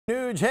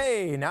Huge.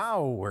 Hey,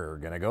 now we're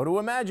going to go to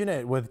Imagine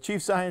It with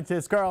Chief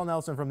Scientist Carl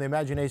Nelson from the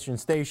Imagination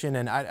Station.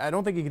 And I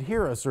don't think you could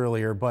hear us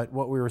earlier, but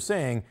what we were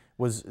saying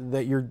was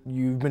that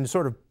you've been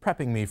sort of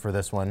prepping me for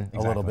this one a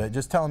little bit,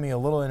 just telling me a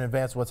little in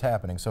advance what's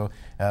happening. So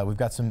we've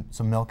got some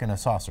milk in a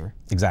saucer.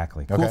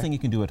 Exactly. Okay. Cool thing you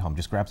can do at home.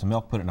 Just grab some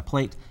milk, put it in a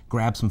plate,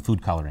 grab some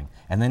food coloring.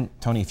 And then,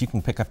 Tony, if you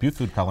can pick up your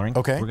food coloring,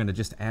 we're going to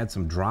just add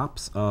some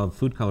drops of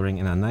food coloring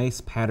in a nice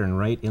pattern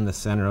right in the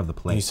center of the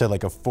plate. You said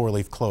like a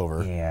 4-leaf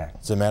clover. Yeah.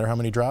 Does it matter how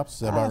many drops? Is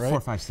that about right?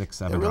 4, 5, 6,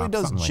 7 It really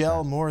drops, does gel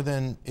like more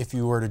than if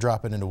you were to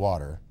drop it into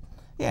water.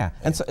 Yeah,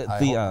 and so I'm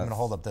going to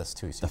hold up this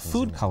too. So the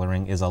food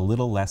coloring is a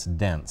little less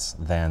dense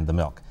than the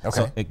milk. Okay.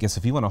 So I guess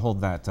if you want to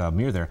hold that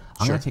mirror there,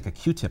 I'm going to take a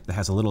Q-tip that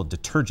has a little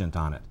detergent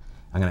on it.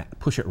 I'm going to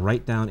push it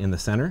right down in the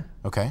center.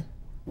 Okay.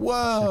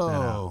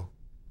 Whoa!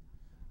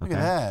 Look at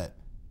that.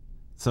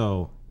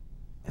 So,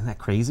 isn't that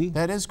crazy?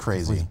 That is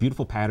crazy. These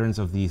beautiful patterns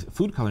of the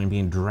food coloring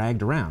being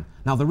dragged around.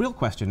 Now the real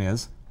question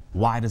is,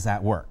 why does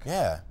that work?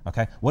 Yeah.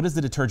 Okay. What is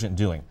the detergent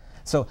doing?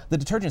 So the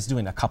detergent is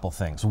doing a couple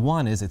things.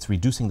 One is it's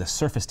reducing the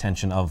surface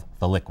tension of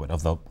the liquid,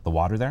 of the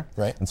water there.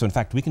 Right. And so in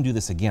fact we can do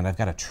this again. I've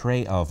got a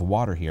tray of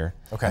water here.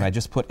 Okay. And I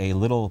just put a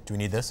little Do we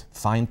need this?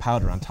 fine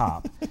powder on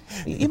top.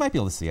 You might be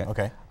able to see it.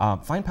 Okay.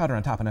 Fine powder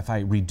on top, and if I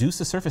reduce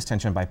the surface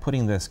tension by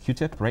putting this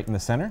Q-tip right in the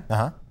center,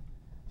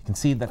 you can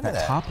see that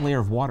that top layer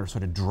of water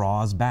sort of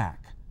draws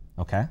back.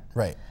 Okay?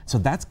 Right. So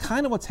that's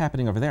kind of what's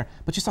happening over there.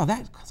 But you saw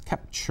that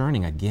kept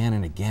churning again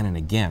and again and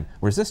again,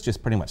 whereas this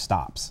just pretty much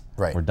stops.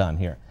 Right. We're done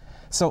here.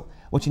 So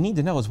what you need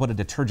to know is what a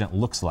detergent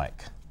looks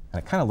like.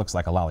 And it kind of looks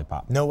like a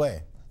lollipop. No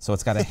way. So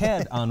it's got a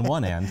head on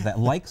one end that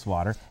likes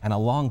water and a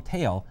long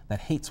tail that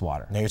hates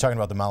water. Now you're talking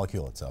about the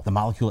molecule itself. The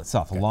molecule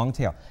itself, a long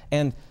tail.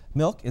 And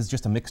milk is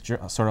just a mixture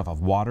sort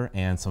of water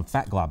and some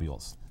fat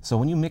globules. So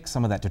when you mix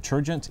some of that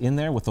detergent in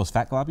there with those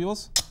fat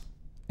globules,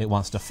 it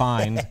wants to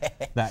find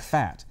that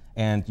fat.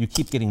 And you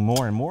keep getting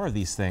more and more of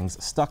these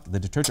things stuck, the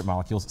detergent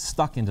molecules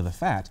stuck into the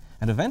fat,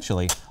 and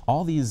eventually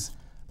all these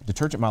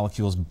detergent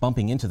molecules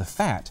bumping into the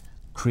fat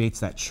creates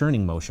that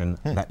churning motion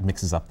that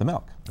mixes up the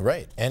milk.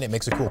 Right, and it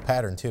makes a cool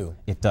pattern too.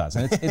 It does,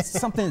 and it's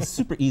something that's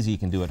super easy you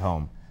can do at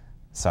home.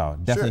 So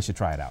definitely should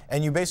try it out.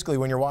 And you basically,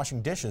 when you're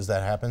washing dishes,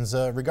 that happens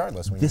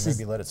regardless when you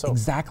maybe let it soak.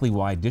 Exactly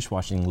why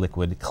dishwashing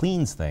liquid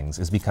cleans things,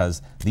 is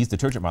because these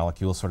detergent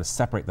molecules sort of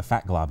separate the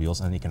fat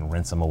globules and you can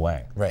rinse them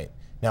away. Right.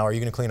 Now, are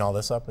you going to clean all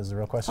this up is the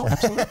real question? Oh,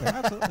 absolutely,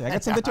 absolutely. I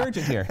got some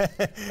detergent here.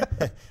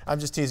 I'm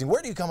just teasing.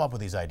 Where do you come up with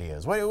these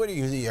ideas? What are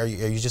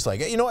you just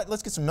like, hey, you know what,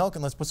 let's get some milk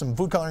and let's put some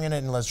food coloring in it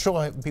and let's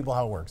show people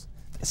how it works?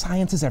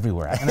 Science is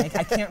everywhere, and I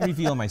can't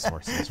reveal my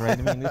sources, right?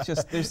 I mean, it's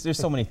just, there's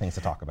so many things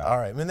to talk about. All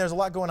right, I mean, there's a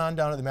lot going on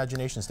down at the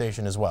Imagination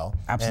Station as well.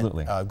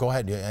 Absolutely. And, go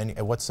ahead,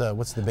 and what's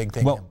the big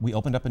thing? Well, we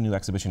opened up a new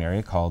exhibition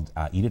area called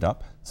Eat It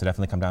Up, so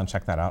definitely come down and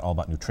check that out, all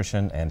about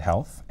nutrition and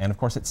health. And of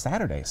course, it's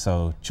Saturday,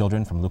 so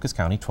children from Lucas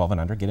County, 12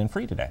 and under, get in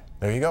free today.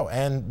 There you go,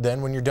 and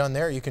then when you're done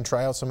there, you can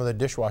try out some of the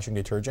dishwashing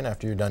detergent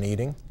after you're done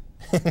eating.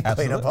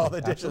 Clean up all the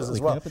dishes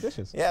as well. Clean up the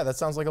dishes. Yeah, that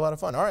sounds like a lot of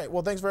fun. All right,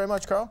 well, thanks very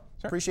much, Carl.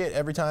 Sure. Appreciate it.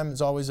 Every time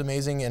it's always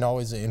amazing and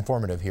always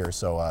informative here.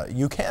 So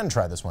you can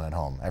try this one at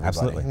home,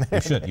 everybody.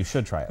 Absolutely. You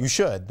should try it. You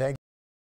should. Thank